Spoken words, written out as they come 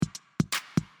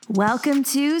Welcome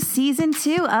to Season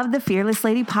 2 of the Fearless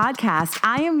Lady Podcast.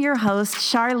 I am your host,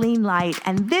 Charlene Light,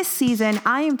 and this season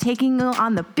I am taking you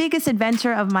on the biggest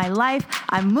adventure of my life.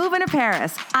 I'm moving to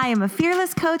Paris. I am a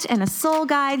fearless coach and a soul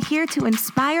guide here to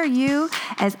inspire you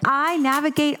as I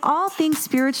navigate all things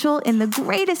spiritual in the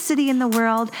greatest city in the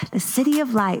world, the City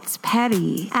of Lights,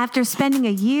 Paris. After spending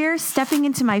a year stepping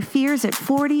into my fears at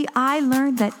 40, I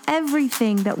learned that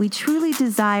everything that we truly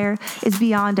desire is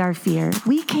beyond our fear.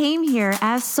 We came here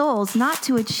as souls not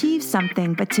to achieve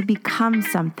something, but to become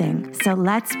something. So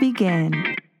let's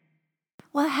begin.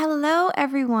 Well, hello,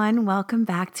 everyone. Welcome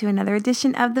back to another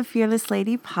edition of the Fearless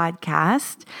Lady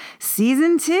Podcast,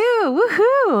 Season 2.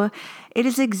 Woohoo! It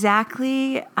is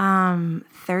exactly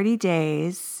 30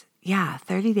 days. Yeah,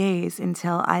 30 days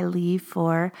until I leave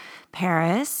for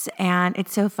Paris. And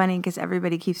it's so funny because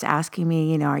everybody keeps asking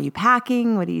me, are you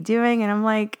packing? What are you doing? And I'm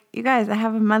like, you guys, I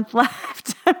have a month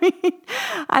left. I mean,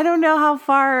 I don't know how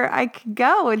far I could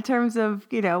go in terms of,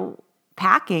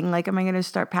 packing. Like, am I going to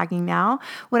start packing now?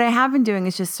 What I have been doing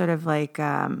is just sort of like,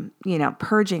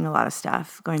 purging a lot of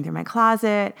stuff, going through my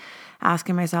closet,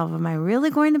 asking myself, am I really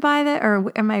going to buy that?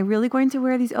 Or am I really going to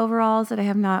wear these overalls that I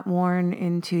have not worn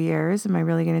in 2 years? Am I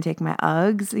really going to take my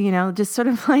Uggs? Just sort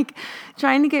of like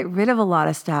trying to get rid of a lot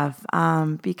of stuff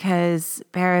because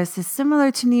Paris is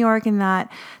similar to New York in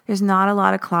that there's not a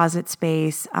lot of closet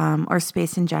space or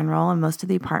space in general in most of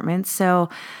the apartments. So,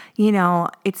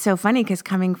 it's so funny because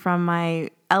coming from my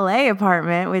LA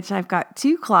apartment, which I've got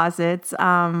 2 closets,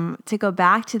 to go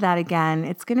back to that again,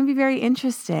 it's going to be very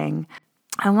interesting.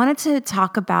 I wanted to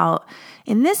talk about,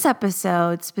 in this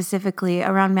episode specifically,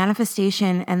 around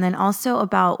manifestation and then also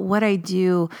about what I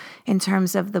do in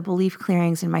terms of the belief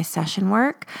clearings in my session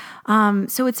work.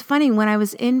 So it's funny, when I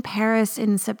was in Paris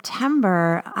in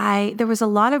September, there was a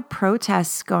lot of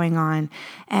protests going on.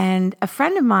 And a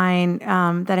friend of mine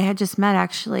that I had just met,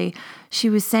 actually, she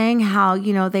was saying how,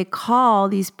 they call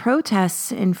these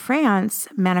protests in France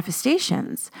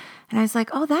manifestations. And I was like,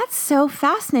 oh, that's so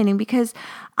fascinating because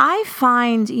I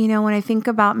find, when I think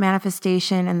about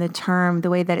manifestation and the term, the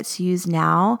way that it's used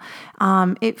now,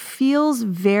 it feels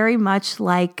very much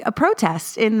like a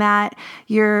protest in that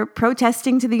you're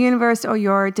protesting to the universe or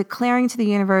you're declaring to the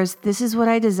universe, this is what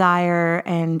I desire.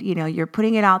 And, you're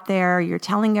putting it out there. You're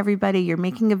telling everybody, you're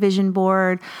making a vision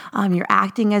board. You're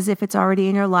acting as if it's already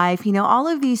in your life. All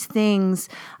of these things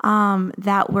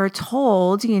that we're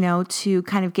told, to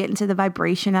kind of get into the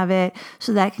vibration of it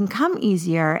so that it can come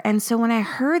easier. And so when I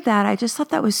heard that, I just thought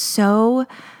that was so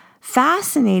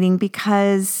fascinating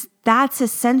because that's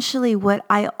essentially what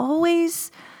I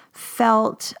always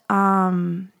felt.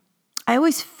 I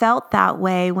always felt that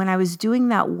way when I was doing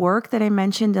that work that I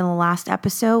mentioned in the last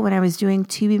episode, when I was doing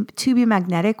To Be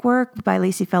Magnetic work by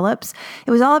Lacy Phillips.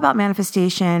 It was all about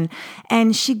manifestation.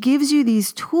 And she gives you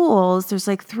these tools. There's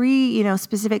like 3,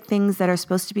 specific things that are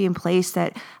supposed to be in place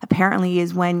that apparently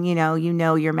is when,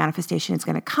 your manifestation is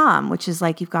going to come, which is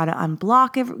like, you've got to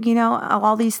unblock,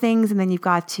 all these things. And then you've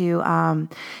got to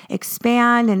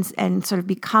expand and sort of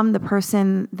become the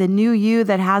person, the new you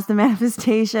that has the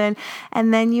manifestation.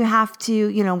 And then you have to,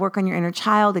 work on your inner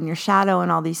child and your shadow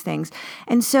and all these things.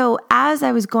 And so as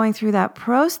I was going through that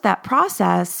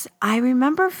process, I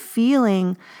remember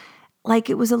feeling like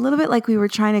it was a little bit like we were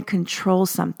trying to control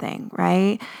something,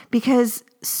 right? Because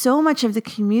so much of the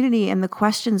community and the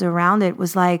questions around it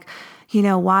was like,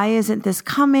 why isn't this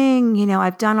coming?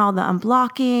 I've done all the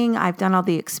unblocking. I've done all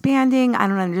the expanding. I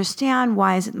don't understand.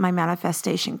 Why isn't my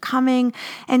manifestation coming?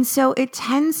 And so it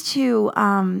tends to,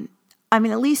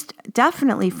 at least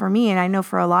definitely for me, and I know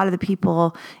for a lot of the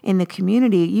people in the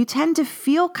community, you tend to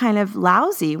feel kind of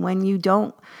lousy when you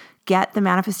don't get the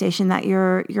manifestation that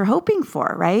you're hoping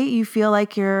for, right? You feel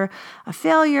like you're a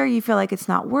failure. You feel like it's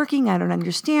not working. I don't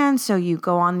understand. So you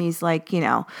go on these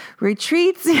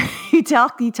retreats. you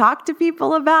talk to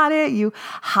people about it. You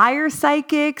hire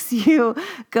psychics. You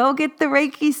go get the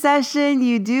Reiki session.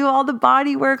 You do all the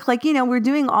body work. We're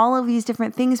doing all of these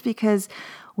different things because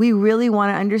we really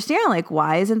want to understand,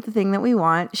 why isn't the thing that we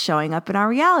want showing up in our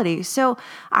reality? So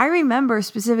I remember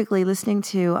specifically listening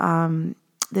to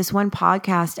this one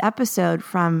podcast episode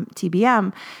from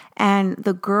TBM, and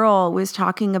the girl was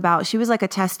talking about, she was like a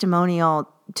testimonial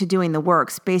to doing the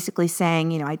works, basically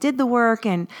saying, I did the work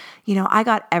and, I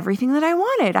got everything that I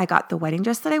wanted. I got the wedding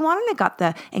dress that I wanted. I got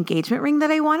the engagement ring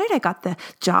that I wanted. I got the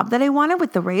job that I wanted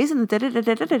with the raise and the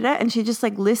da-da-da-da-da-da. And she just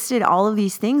listed all of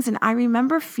these things. And I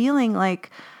remember feeling like,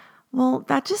 well,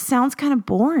 that just sounds kind of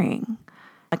boring.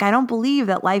 I don't believe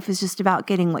that life is just about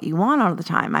getting what you want all the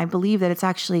time. I believe that it's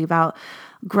actually about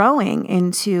growing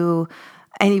into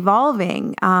and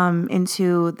evolving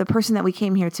into the person that we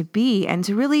came here to be, and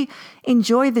to really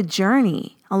enjoy the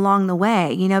journey along the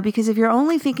way, because if you're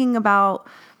only thinking about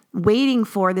waiting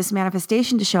for this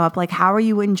manifestation to show up, like, how are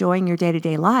you enjoying your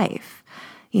day-to-day life?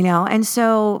 And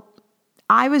so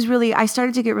I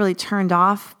started to get really turned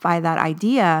off by that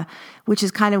idea, which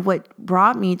is kind of what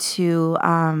brought me to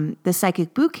the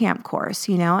Psychic Bootcamp course,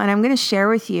 and I'm going to share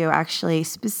with you actually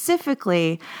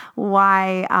specifically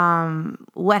why,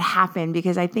 what happened,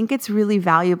 because I think it's really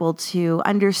valuable to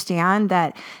understand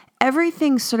that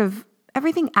everything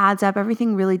adds up,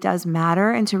 everything really does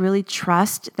matter, and to really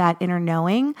trust that inner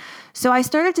knowing. So I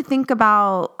started to think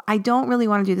about, I don't really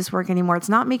want to do this work anymore. It's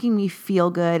not making me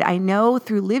feel good. I know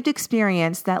through lived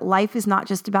experience that life is not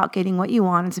just about getting what you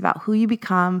want, it's about who you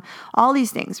become, all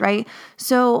these things, right?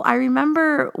 So I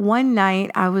remember one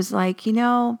night I was like,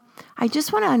 I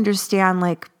just want to understand,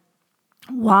 like,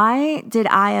 why did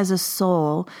I as a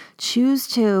soul choose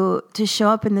to show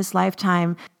up in this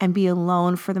lifetime and be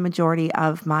alone for the majority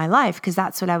of my life? Because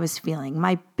that's what I was feeling.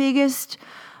 My biggest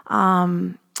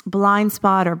blind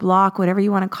spot or block, whatever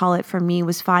you want to call it, for me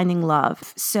was finding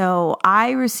love. So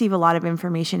I receive a lot of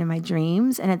information in my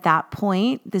dreams. And at that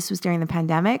point, this was during the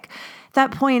pandemic, at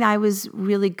that point, I was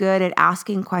really good at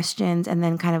asking questions and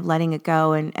then kind of letting it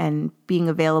go and being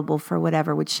available for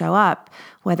whatever would show up,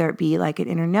 whether it be like an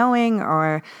inner knowing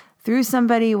or through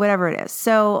somebody, whatever it is.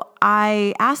 So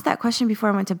I asked that question before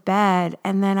I went to bed,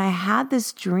 and then I had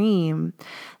this dream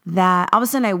that all of a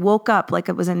sudden I woke up like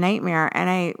it was a nightmare, and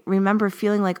I remember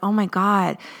feeling like, oh my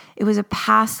God, it was a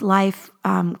past life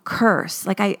curse.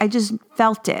 Like I just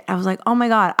felt it. I was like, oh my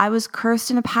God, I was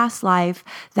cursed in a past life.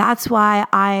 That's why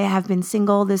I have been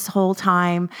single this whole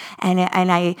time. And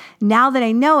I now that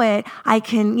I know it, I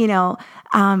can,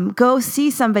 go see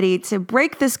somebody to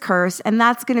break this curse, and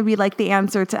that's going to be like the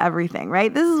answer to everything,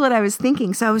 right? This is what I was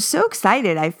thinking. So I was so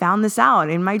excited. I found this out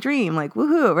in my dream, like,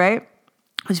 woohoo, right?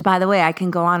 Which, by the way, I can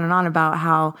go on and on about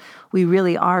how we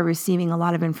really are receiving a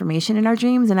lot of information in our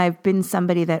dreams. And I've been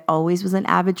somebody that always was an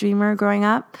avid dreamer growing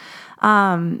up.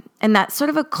 And that's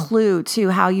sort of a clue to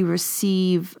how you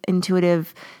receive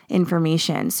intuitive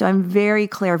information. So I'm very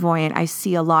clairvoyant. I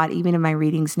see a lot, even in my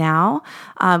readings now,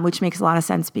 which makes a lot of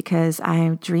sense because I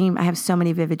have so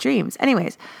many vivid dreams.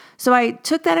 Anyways, so I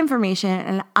took that information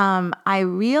and I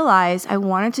realized I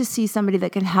wanted to see somebody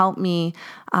that can help me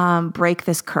break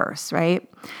this curse, right?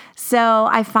 So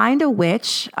I find a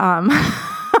witch.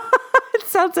 It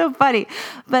sounds so funny,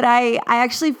 but I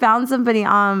actually found somebody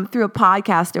through a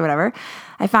podcast or whatever.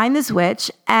 I find this witch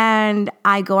and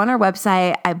I go on her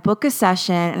website, I book a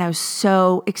session, and I was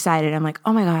so excited. I'm like,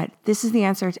 oh my God, this is the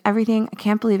answer to everything. I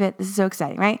can't believe it. This is so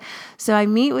exciting, right? So I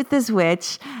meet with this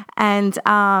witch and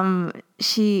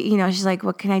she's like,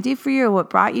 what can I do for you? Or what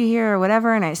brought you here or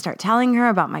whatever? And I start telling her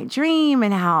about my dream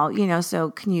and how, so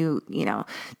can you,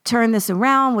 turn this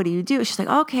around? What do you do? She's like,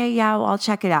 okay, yeah, well, I'll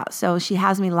check it out. So she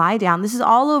has me lie down. This is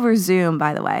all over Zoom,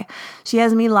 by the way. She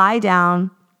has me lie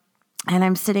down. And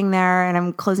I'm sitting there and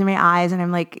I'm closing my eyes and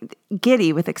I'm like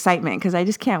giddy with excitement because I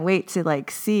just can't wait to like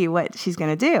see what she's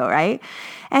going to do, right?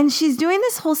 And she's doing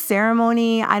this whole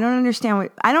ceremony. I don't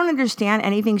understand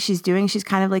anything she's doing. She's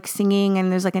kind of like singing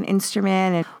and there's like an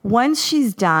instrument. And once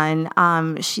she's done,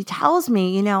 she tells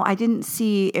me, I didn't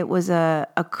see it was a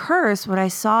curse. What I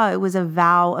saw, it was a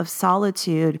vow of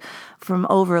solitude from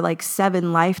over like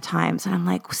 7 lifetimes. And I'm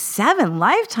like, 7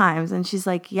 lifetimes? And she's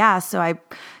like, yeah. So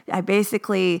I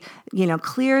basically,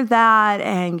 cleared that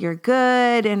and you're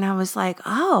good. And I was like,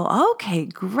 oh, okay,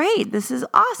 great. This is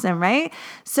awesome, right?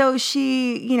 So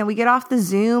we get off the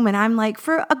Zoom and I'm like,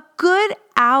 for a good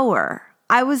hour,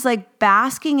 I was like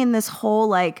basking in this whole,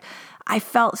 like, I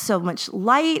felt so much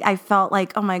light. I felt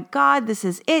like, oh my God, this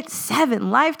is it.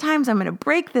 7 lifetimes. I'm going to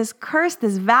break this curse,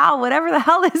 this vow, whatever the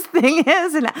hell this thing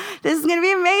is. And this is going to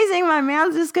be amazing. My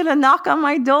man's just going to knock on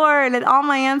my door and all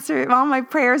my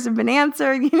prayers have been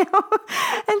answered, And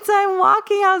so I'm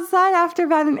walking outside after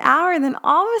about an hour. And then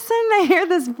all of a sudden I hear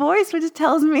this voice, which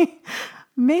tells me,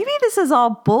 maybe this is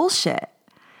all bullshit.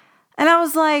 And I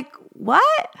was like,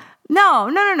 what? No.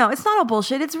 It's not all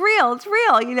bullshit. It's real.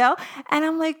 And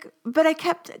I'm like, but I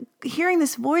kept hearing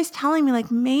this voice telling me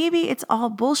like, maybe it's all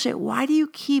bullshit. Why do you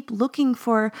keep looking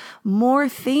for more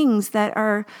things that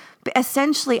are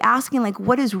essentially asking like,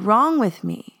 what is wrong with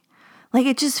me? Like,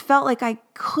 it just felt like I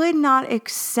could not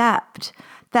accept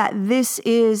that this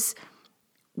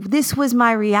was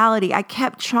my reality. I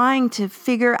kept trying to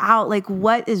figure out like,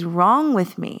 what is wrong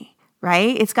with me?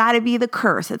 Right? It's got to be the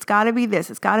curse. It's got to be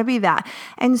this. It's got to be that.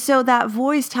 And so that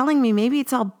voice telling me maybe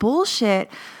it's all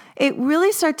bullshit, it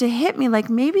really started to hit me like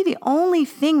maybe the only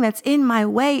thing that's in my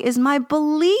way is my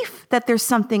belief that there's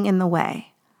something in the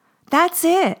way. That's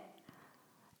it.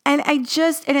 And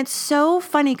it's so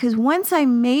funny because once I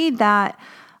made that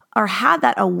or had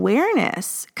that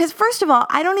awareness, because first of all,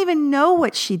 I don't even know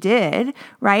what she did,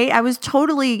 right? I was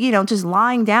totally, just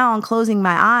lying down, closing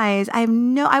my eyes.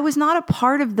 I was not a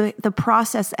part of the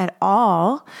process at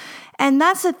all. And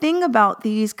that's the thing about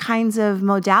these kinds of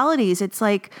modalities. It's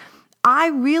like, I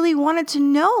really wanted to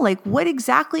know, like, what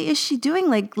exactly is she doing?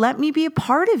 Like, let me be a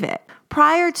part of it.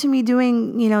 Prior to me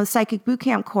doing, psychic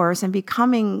bootcamp course and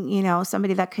becoming,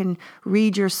 somebody that can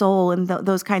read your soul and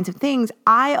those kinds of things,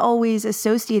 I always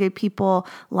associated people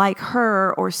like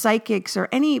her or psychics or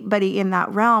anybody in that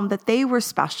realm that they were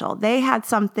special. They had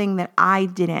something that I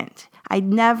didn't. I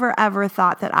never, ever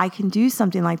thought that I can do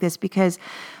something like this because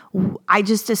I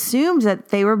just assumed that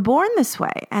they were born this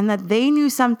way and that they knew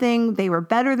something, they were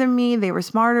better than me, they were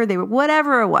smarter, they were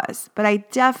whatever it was. But I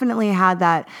definitely had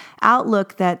that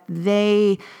outlook that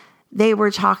they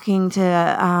were talking to,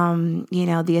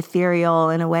 the ethereal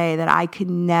in a way that I could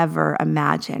never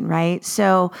imagine, right?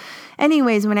 So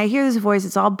anyways, when I hear this voice,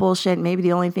 it's all bullshit. Maybe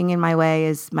the only thing in my way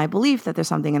is my belief that there's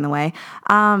something in the way.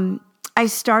 I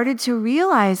started to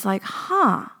realize like,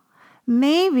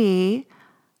 maybe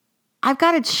I've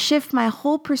got to shift my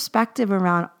whole perspective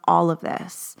around all of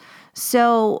this.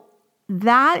 So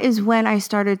that is when I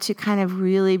started to kind of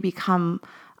really become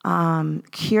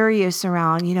curious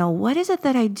around, what is it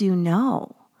that I do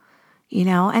know?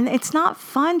 And it's not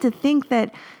fun to think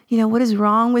that, what is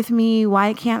wrong with me?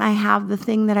 Why can't I have the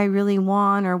thing that I really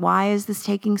want? Or why is this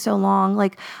taking so long?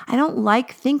 Like, I don't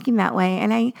like thinking that way.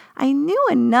 And I knew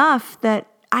enough that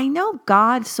I know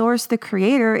God, Source, the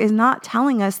Creator, is not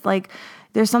telling us like,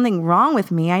 there's something wrong with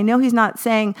me. I know he's not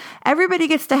saying everybody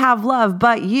gets to have love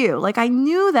but you. Like I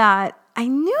knew that.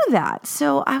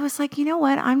 So I was like, you know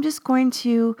what? I'm just going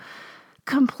to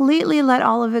completely let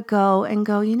all of it go and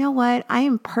go, you know what? I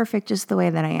am perfect just the way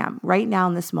that I am right now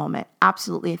in this moment.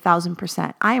 Absolutely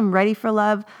 1,000%. I am ready for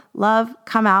love. Love,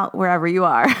 come out wherever you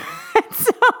are.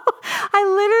 So I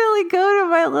literally go to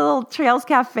my little Trails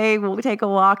Cafe. We'll take a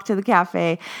walk to the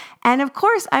cafe. And of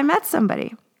course, I met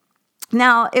somebody.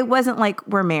 Now, it wasn't like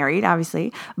we're married,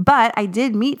 obviously, but I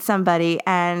did meet somebody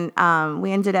and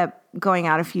we ended up going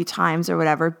out a few times or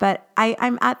whatever. But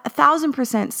I'm at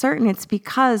 1,000% certain it's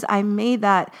because I made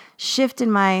that shift in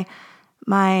my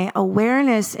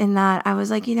awareness in that I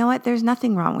was like, you know what? There's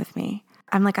nothing wrong with me.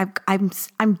 I'm like,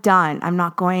 I'm done. I'm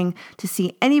not going to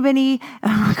see anybody.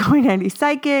 I'm not going to any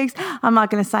psychics. I'm not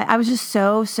going to sign. I was just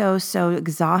so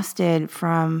exhausted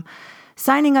from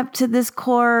signing up to this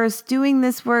course, doing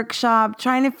this workshop,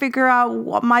 trying to figure out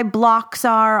what my blocks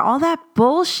are, all that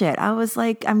bullshit. I was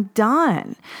like, I'm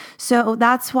done. So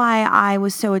that's why I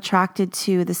was so attracted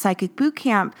to the Psychic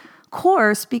Bootcamp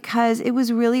course, because it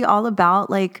was really all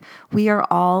about like, we are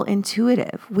all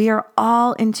intuitive. We are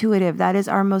all intuitive. That is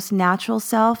our most natural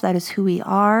self. That is who we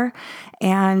are.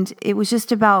 And it was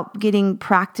just about getting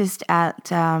practiced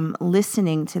at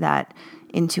listening to that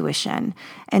intuition.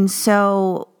 And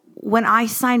so when I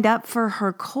signed up for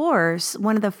her course,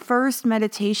 one of the first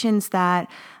meditations that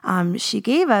she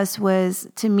gave us was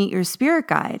to meet your spirit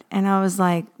guide. And I was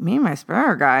like, meet my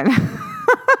spirit guide?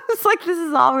 It's like, this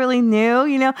is all really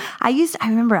new. I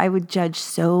remember I would judge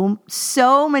so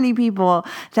many people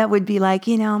that would be like,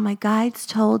 my guides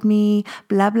told me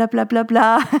blah, blah, blah, blah,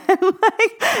 blah.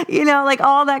 like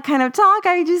all that kind of talk.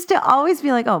 I used to always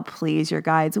be like, oh, please, your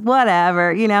guides,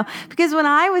 whatever, because when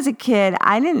I was a kid,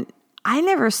 I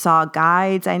never saw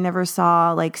guides. I never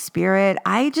saw like spirit.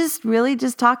 I just really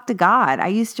just talked to God. I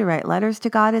used to write letters to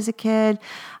God as a kid.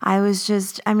 I was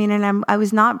I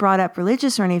was not brought up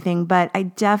religious or anything, but I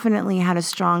definitely had a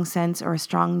strong sense or a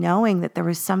strong knowing that there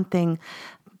was something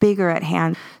bigger at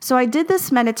hand. So I did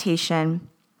this meditation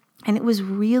and it was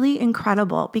really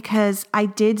incredible because I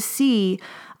did see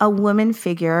a woman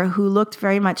figure who looked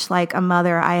very much like a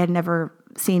mother I had never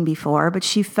seen before, but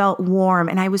she felt warm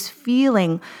and I was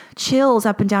feeling chills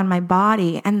up and down my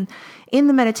body. And in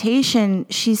the meditation,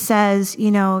 she says,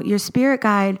 your spirit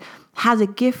guide has a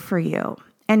gift for you.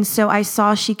 And so I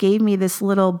saw she gave me this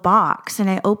little box and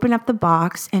I opened up the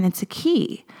box and it's a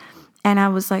key. And I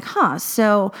was like,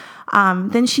 So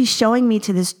then she's showing me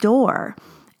to this door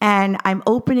and I'm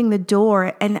opening the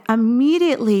door and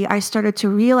immediately I started to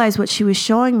realize what she was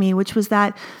showing me, which was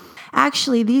that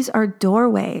actually these are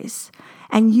doorways.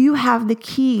 And you have the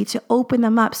key to open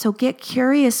them up. So get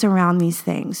curious around these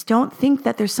things. Don't think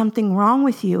that there's something wrong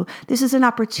with you. This is an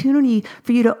opportunity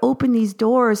for you to open these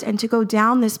doors and to go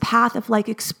down this path of like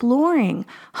exploring.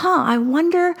 I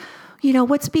wonder,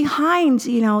 what's behind,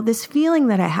 this feeling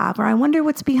that I have, or I wonder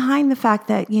what's behind the fact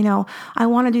that, I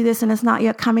want to do this and it's not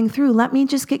yet coming through. Let me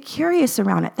just get curious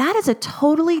around it. That is a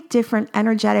totally different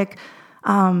energetic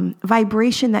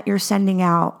vibration that you're sending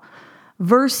out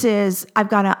versus I've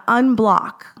got to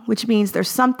unblock, which means there's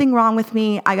something wrong with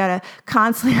me. I got to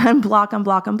constantly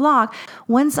unblock.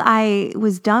 Once I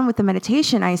was done with the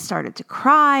meditation, I started to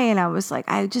cry, and I was like,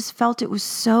 I just felt it was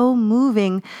so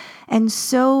moving and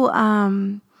so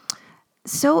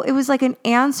it was like an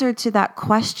answer to that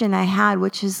question I had,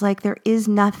 which is like, there is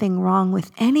nothing wrong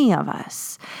with any of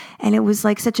us. And it was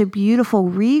like such a beautiful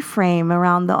reframe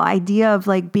around the idea of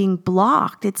like being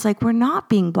blocked. It's like, we're not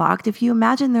being blocked. If you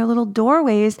imagine their little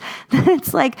doorways, then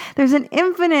it's like there's an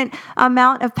infinite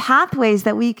amount of pathways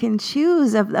that we can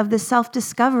choose of the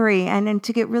self-discovery and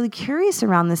to get really curious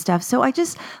around this stuff. So I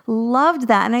just loved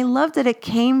that. And I loved that it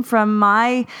came from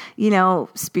my,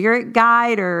 spirit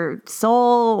guide or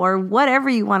soul or whatever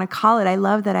you want to call it. I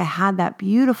love that I had that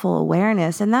beautiful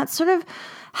awareness. And that's sort of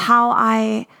how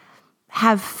I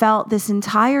have felt this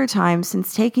entire time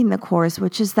since taking the course,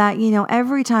 which is that,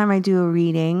 every time I do a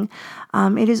reading,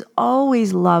 it is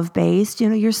always love-based.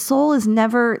 Your soul is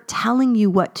never telling you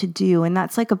what to do. And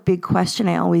that's like a big question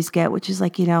I always get, which is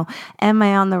like, am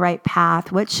I on the right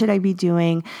path? What should I be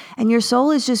doing? And your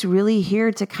soul is just really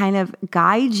here to kind of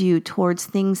guide you towards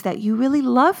things that you really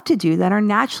love to do, that are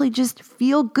naturally just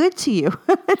feel good to you.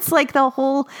 It's like the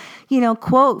whole,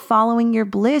 quote, following your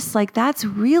bliss. Like, that's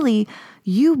really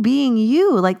you being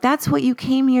you. Like, that's what you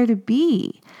came here to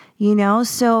be,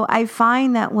 So I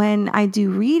find that when I do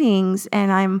readings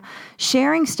and I'm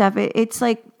sharing stuff, it's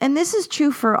like, and this is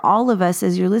true for all of us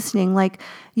as you're listening, like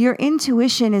your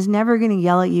intuition is never going to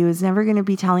yell at you. It's never going to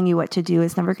be telling you what to do.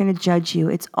 It's never going to judge you.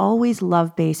 It's always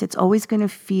love-based. It's always going to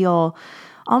feel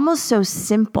almost so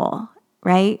simple,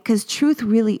 right? Because truth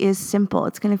really is simple.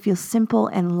 It's going to feel simple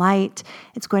and light.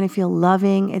 It's going to feel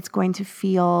loving. It's going to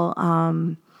feel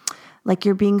like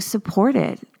you're being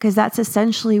supported, because that's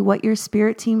essentially what your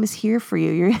spirit team is here for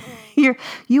you.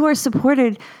 You are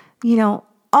supported,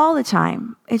 all the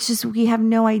time. It's just, we have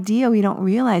no idea. We don't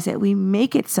realize it. We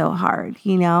make it so hard,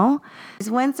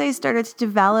 Once I started to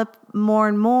develop more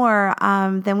and more,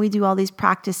 then we do all these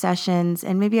practice sessions.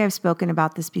 And maybe I've spoken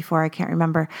about this before. I can't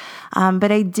remember.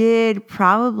 But I did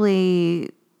probably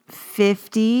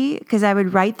 50, because I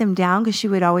would write them down, because she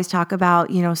would always talk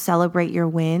about, celebrate your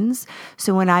wins.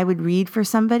 So when I would read for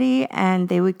somebody and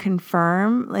they would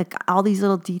confirm like all these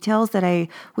little details that I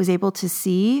was able to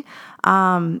see,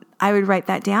 I would write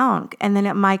that down. And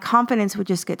then my confidence would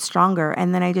just get stronger.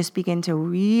 And then I just begin to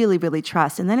really, really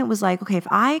trust. And then it was like, okay, if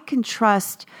I can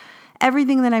trust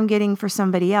everything that I'm getting for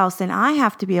somebody else, then I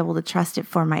have to be able to trust it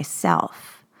for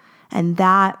myself. And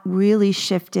that really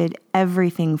shifted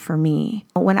everything for me.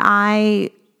 When I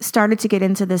started to get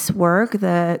into this work,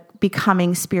 the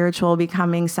becoming spiritual,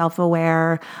 becoming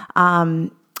self-aware,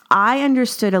 I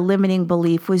understood a limiting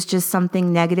belief was just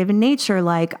something negative in nature,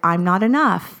 like I'm not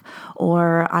enough,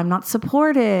 or I'm not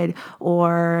supported,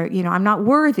 or, I'm not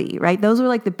worthy, right? Those were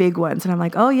like the big ones. And I'm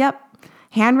like, oh, yep.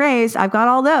 Hand raised, I've got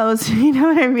all those, you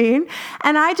know what I mean?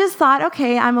 And I just thought,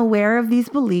 okay, I'm aware of these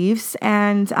beliefs,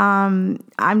 and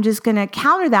I'm just going to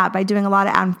counter that by doing a lot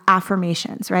of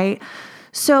affirmations, right?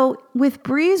 So with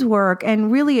Bree's work, and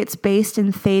really it's based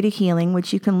in Theta Healing,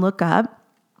 which you can look up,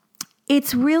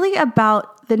 it's really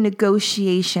about the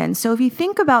negotiation. So if you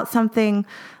think about something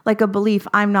like a belief,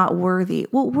 I'm not worthy.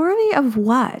 Well, worthy of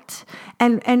what?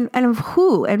 And of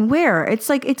who and where? It's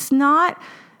like,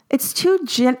 it's too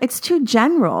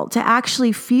general to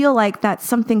actually feel like that's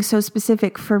something so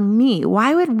specific for me.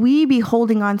 Why would we be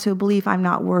holding on to a belief I'm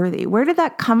not worthy? Where did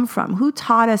that come from? Who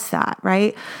taught us that,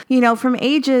 right? From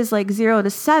ages like 0 to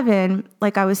 7,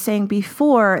 like I was saying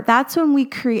before, that's when we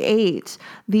create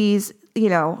these,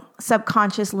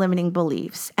 subconscious limiting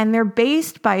beliefs. And they're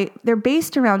based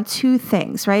around two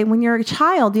things, right? When you're a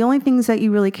child, the only things that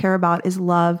you really care about is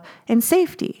love and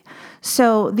safety.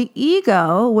 So the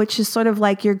ego, which is sort of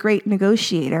like your great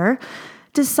negotiator,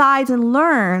 decides and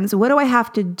learns, what do I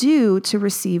have to do to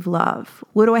receive love?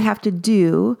 What do I have to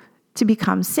do to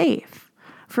become safe?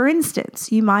 For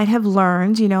instance, you might have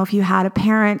learned, if you had a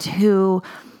parent who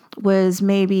was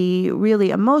maybe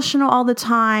really emotional all the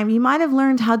time, you might have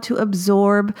learned how to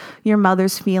absorb your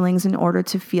mother's feelings in order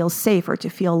to feel safe or to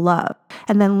feel love.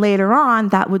 And then later on,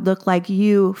 that would look like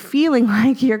you feeling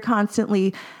like you're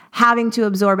constantly having to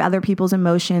absorb other people's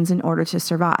emotions in order to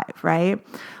survive, right?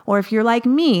 Or if you're like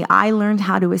me, I learned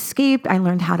how to escape, I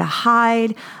learned how to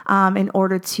hide in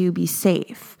order to be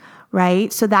safe,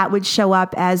 right? So that would show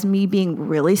up as me being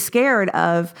really scared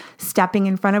of stepping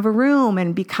in front of a room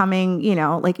and becoming,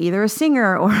 like either a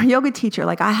singer or a yoga teacher.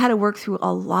 Like I had to work through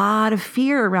a lot of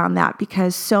fear around that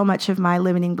because so much of my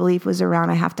limiting belief was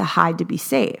around I have to hide to be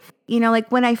safe.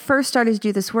 Like when I first started to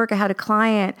do this work, I had a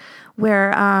client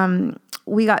where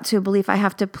we got to a belief I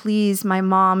have to please my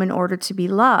mom in order to be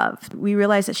loved. We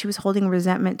realized that she was holding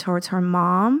resentment towards her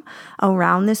mom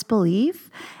around this belief.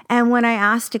 And when I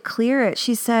asked to clear it,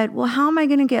 she said, well, how am I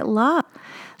going to get love?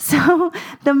 So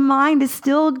the mind is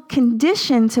still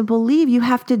conditioned to believe you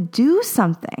have to do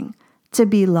something to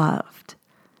be loved.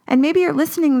 And maybe you're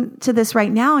listening to this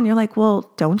right now and you're like,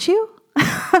 well, don't you?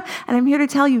 And I'm here to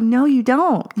tell you, no, you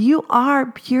don't. You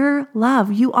are pure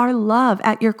love. You are love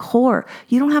at your core.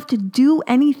 You don't have to do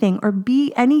anything or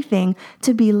be anything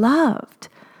to be loved.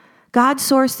 God,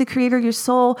 source, the creator of your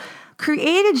soul,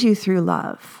 created you through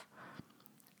love.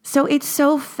 So it's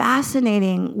so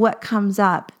fascinating what comes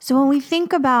up. So when we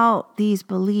think about these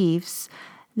beliefs,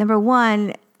 number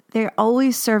one, they're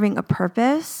always serving a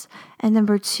purpose. And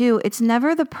number two, it's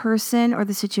never the person or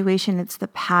the situation, it's the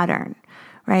pattern.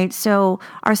 Right? So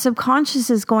our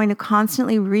subconscious is going to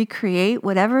constantly recreate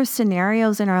whatever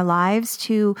scenarios in our lives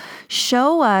to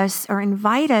show us or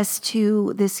invite us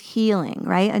to this healing,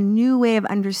 right? A new way of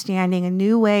understanding, a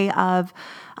new way of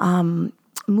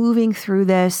moving through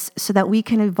this so that we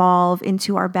can evolve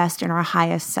into our best and our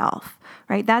highest self,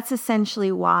 right? That's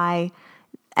essentially why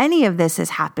any of this is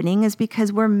happening, is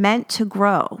because we're meant to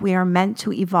grow. We are meant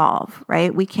to evolve,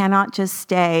 right? We cannot just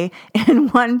stay in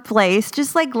one place,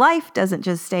 just like life doesn't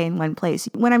just stay in one place.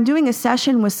 When I'm doing a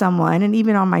session with someone, and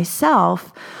even on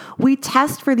myself, we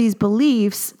test for these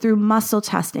beliefs through muscle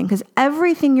testing, because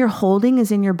everything you're holding is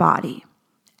in your body.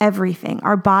 Everything.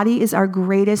 Our body is our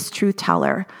greatest truth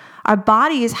teller. Our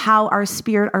body is how our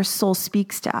spirit, our soul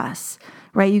speaks to us.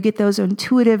 Right? You get those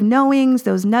intuitive knowings,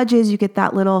 those nudges, you get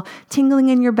that little tingling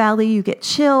in your belly, you get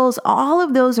chills. All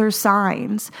of those are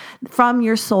signs from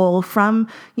your soul, from,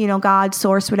 God,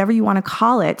 source, whatever you want to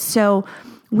call it. So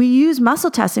we use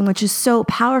muscle testing, which is so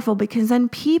powerful because then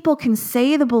people can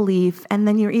say the belief and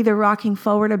then you're either rocking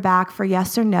forward or back for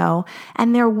yes or no,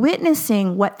 and they're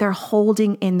witnessing what they're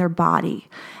holding in their body.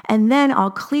 And then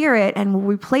I'll clear it and we'll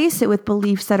replace it with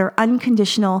beliefs that are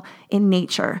unconditional in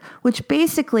nature, which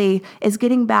basically is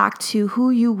getting back to who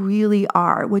you really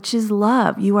are, which is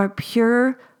love. You are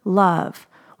pure love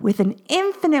with an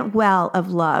infinite well of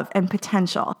love and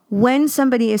potential. When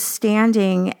somebody is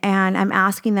standing and I'm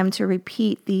asking them to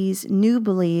repeat these new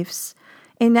beliefs,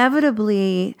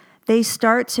 inevitably they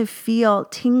start to feel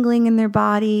tingling in their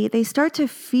body. They start to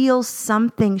feel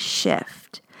something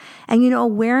shift. And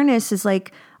awareness is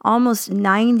like almost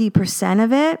 90%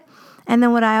 of it. And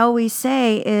then what I always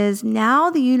say is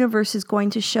now the universe is going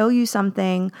to show you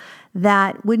something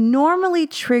that would normally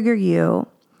trigger you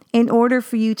in order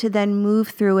for you to then move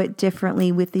through it differently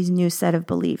with these new set of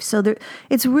beliefs. So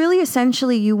it's really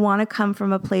essentially you want to come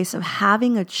from a place of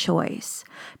having a choice.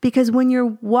 Because when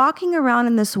you're walking around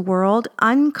in this world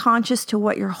unconscious to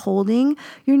what you're holding,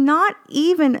 you're not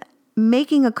even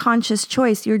making a conscious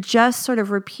choice. You're just sort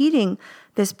of repeating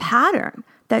this pattern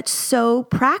that's so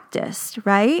practiced,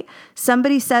 right?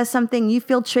 Somebody says something, you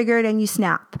feel triggered and you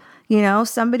snap.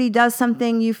 Somebody does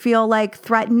something, you feel like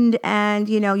threatened and,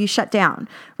 you shut down,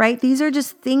 right? These are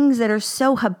just things that are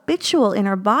so habitual in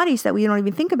our bodies that we don't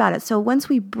even think about it. So once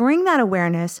we bring that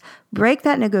awareness, break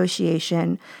that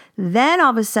negotiation, then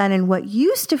all of a sudden what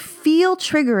used to feel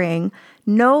triggering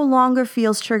no longer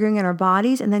feels triggering in our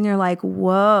bodies. And then you're like,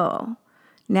 whoa,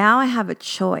 now I have a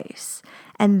choice.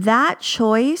 And that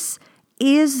choice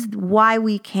is why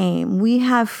we came. We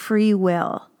have free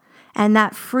will. And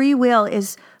that free will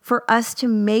is for us to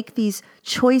make these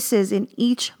choices in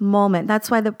each moment. That's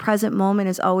why the present moment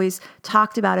is always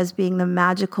talked about as being the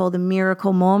magical, the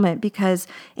miracle moment, because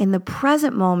in the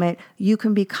present moment, you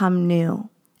can become new.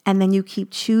 And then you keep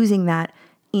choosing that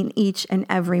in each and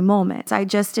every moment. I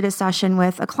just did a session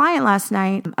with a client last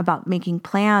night about making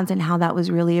plans and how that was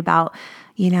really about,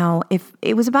 if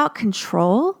it was about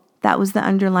control. That was the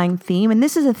underlying theme. And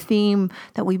this is a theme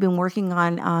that we've been working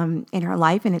on in her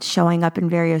life, and it's showing up in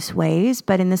various ways.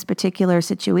 But in this particular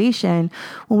situation,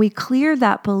 when we cleared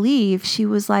that belief, she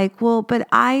was like, well, but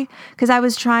because I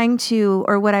was trying to,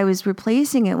 or what I was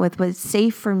replacing it with was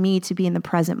safe for me to be in the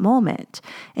present moment.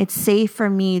 It's safe for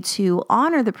me to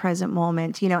honor the present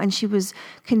moment, and she was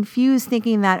confused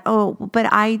thinking that, oh, but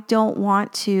I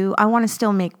want to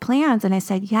still make plans. And I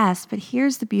said, yes, but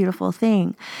here's the beautiful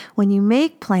thing. When you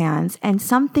make plans, plans and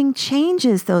something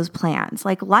changes those plans.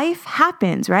 Like life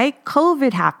happens, right?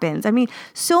 COVID happens. I mean,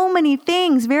 so many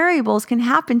things, variables can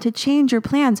happen to change your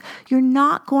plans. You're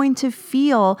not going to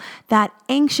feel that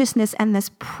anxiousness and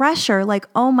this pressure like,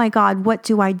 oh my God, what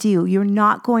do I do? You're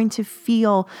not going to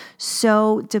feel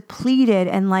so depleted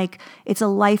and like it's a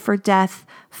life or death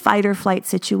fight or flight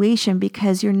situation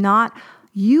because you're not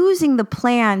using the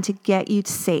plan to get you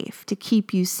safe, to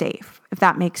keep you safe, if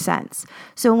that makes sense.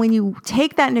 So when you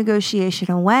take that negotiation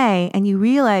away and you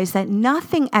realize that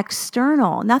nothing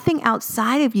external, nothing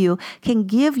outside of you can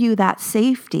give you that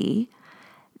safety,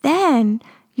 then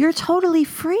you're totally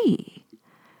free.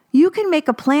 You can make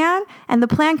a plan and the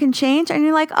plan can change and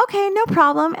you're like, okay, no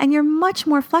problem. And you're much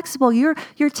more flexible. You're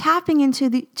tapping into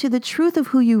the truth of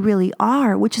who you really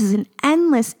are, which is an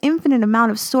endless, infinite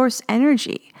amount of source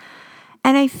energy.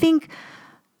 And I think,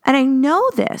 and I know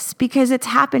this because it's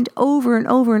happened over and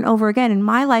over and over again in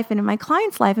my life and in my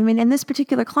client's life. I mean, in this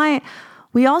particular client,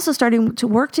 we also started to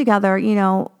work together,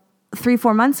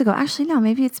 3-4 months ago. Actually, no,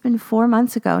 maybe it's been 4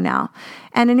 months ago now.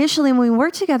 And initially when we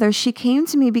worked together, she came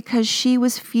to me because she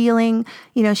was feeling,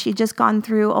 she'd just gone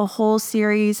through a whole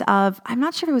series of, I'm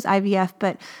not sure if it was IVF,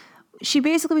 but she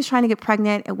basically was trying to get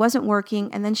pregnant. It wasn't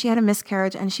working. And then she had a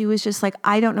miscarriage and she was just like,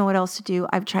 I don't know what else to do.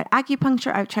 I've tried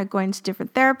acupuncture. I've tried going to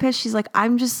different therapists. She's like,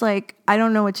 I'm just like, I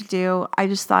don't know what to do. I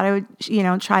just thought I would,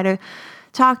 try to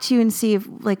talk to you and see if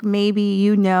like maybe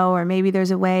or maybe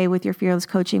there's a way with your Fearless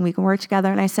coaching we can work together.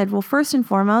 And I said, well, first and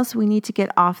foremost, we need to get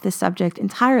off this subject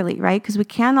entirely, right? Because we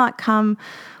cannot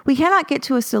get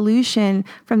to a solution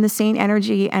from the same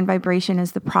energy and vibration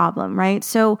as the problem, right?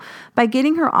 So by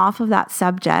getting her off of that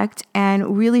subject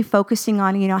and really focusing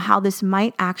on, how this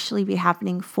might actually be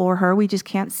happening for her, we just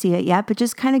can't see it yet, but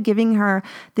just kind of giving her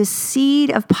this seed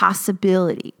of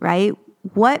possibility, right?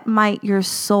 What might your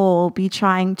soul be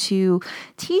trying to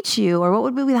teach you, or what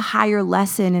would be the higher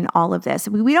lesson in all of this?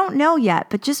 We don't know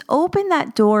yet, but just open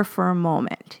that door for a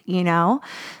moment,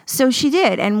 So she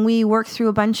did, and we worked through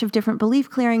a bunch of different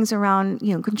belief clearings around,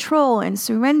 control and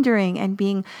surrendering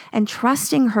and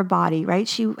trusting her body, right?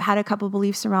 She had a couple of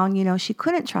beliefs around, she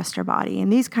couldn't trust her body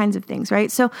and these kinds of things, right?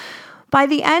 So by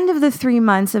the end of the 3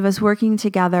 months of us working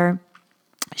together,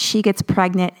 she gets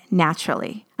pregnant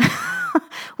naturally.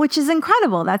 Which is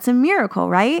incredible. That's a miracle,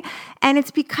 right? And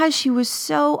it's because she was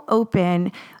so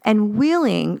open and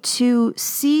willing to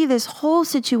see this whole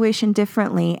situation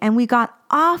differently. And we got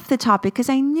off the topic because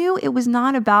I knew it was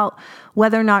not about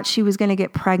whether or not she was going to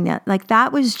get pregnant. Like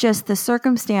that was just the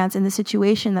circumstance and the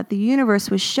situation that the universe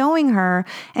was showing her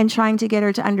and trying to get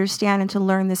her to understand and to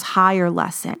learn this higher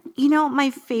lesson.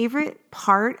 My favorite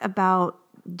part about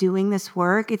doing this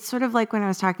work, it's sort of like when I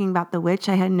was talking about the witch,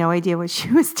 I had no idea what she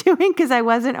was doing because I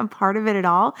wasn't a part of it at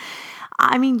all.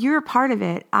 I mean, you're a part of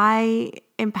it. I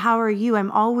empower you.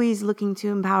 I'm always looking to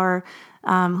empower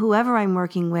whoever I'm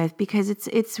working with because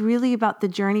it's really about the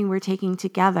journey we're taking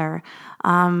together.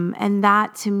 And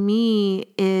that to me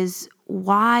is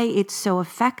why it's so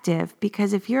effective,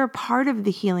 because if you're a part of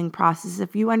the healing process,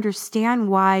 if you understand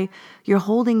why you're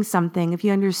holding something, if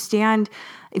you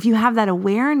have that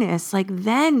awareness, like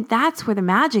then that's where the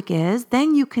magic is,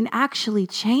 then you can actually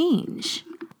change.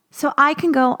 So I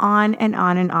can go on and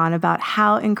on and on about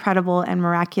how incredible and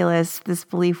miraculous this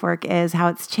belief work is, how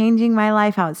it's changing my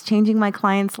life, how it's changing my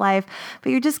client's life,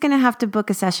 but you're just going to have to book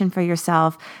a session for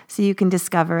yourself so you can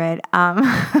discover it.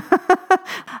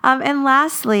 And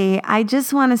lastly, I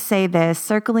just want to say this,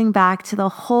 circling back to the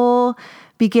whole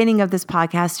beginning of this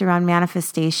podcast around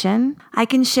manifestation. I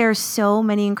can share so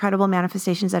many incredible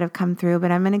manifestations that have come through,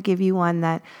 but I'm going to give you one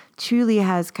that truly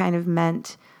has kind of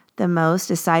meant the most,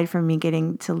 aside from me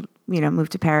getting to, move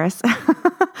to Paris.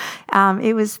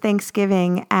 It was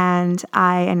Thanksgiving, and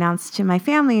I announced to my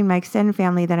family and my extended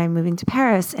family that I'm moving to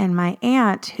Paris. And my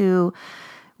aunt, who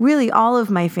really all of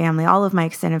my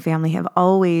extended family have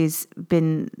always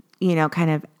been, kind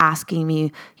of asking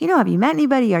me, have you met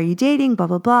anybody? Are you dating? Blah,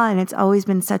 blah, blah. And it's always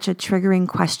been such a triggering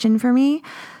question for me.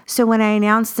 So when I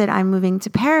announced that I'm moving to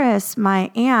Paris,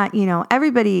 my aunt,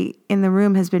 everybody in the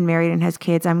room has been married and has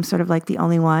kids. I'm sort of like the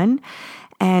only one.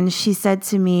 And she said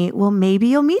to me, well, maybe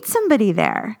you'll meet somebody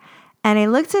there. And I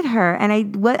looked at her and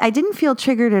I didn't feel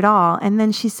triggered at all. And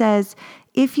then she says,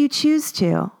 if you choose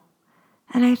to.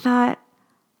 And I thought,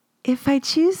 if I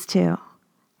choose to,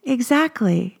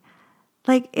 exactly.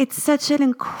 Like it's such an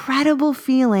incredible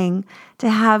feeling to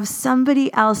have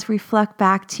somebody else reflect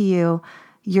back to you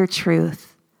your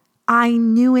truth. I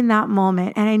knew in that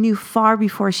moment, and I knew far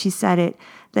before she said it,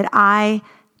 that I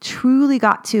truly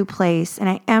got to a place, and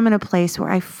I am in a place where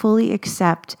I fully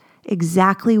accept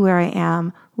exactly where I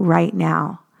am right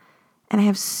now. And I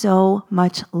have so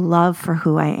much love for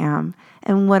who I am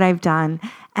and what I've done.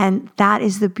 And that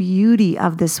is the beauty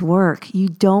of this work. You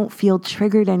don't feel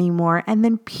triggered anymore. And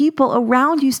then people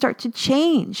around you start to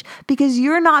change because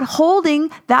you're not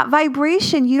holding that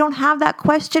vibration. You don't have that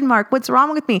question mark. What's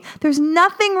wrong with me? There's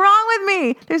nothing wrong with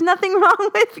me. There's nothing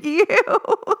wrong with you.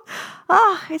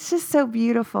 Oh, it's just so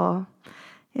beautiful.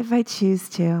 If I choose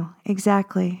to.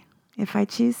 Exactly. If I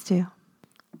choose to.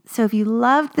 So if you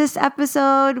loved this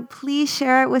episode, please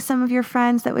share it with some of your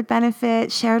friends that would benefit.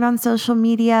 Share it on social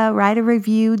media, write a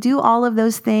review, do all of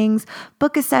those things.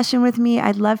 Book a session with me.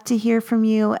 I'd love to hear from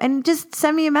you. And just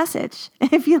send me a message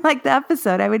if you like the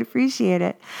episode. I would appreciate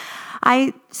it.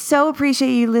 I so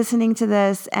appreciate you listening to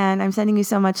this, and I'm sending you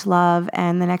so much love.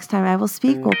 And the next time I will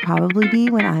speak will probably be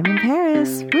when I'm in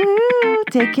Paris. Woo!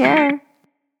 Take care.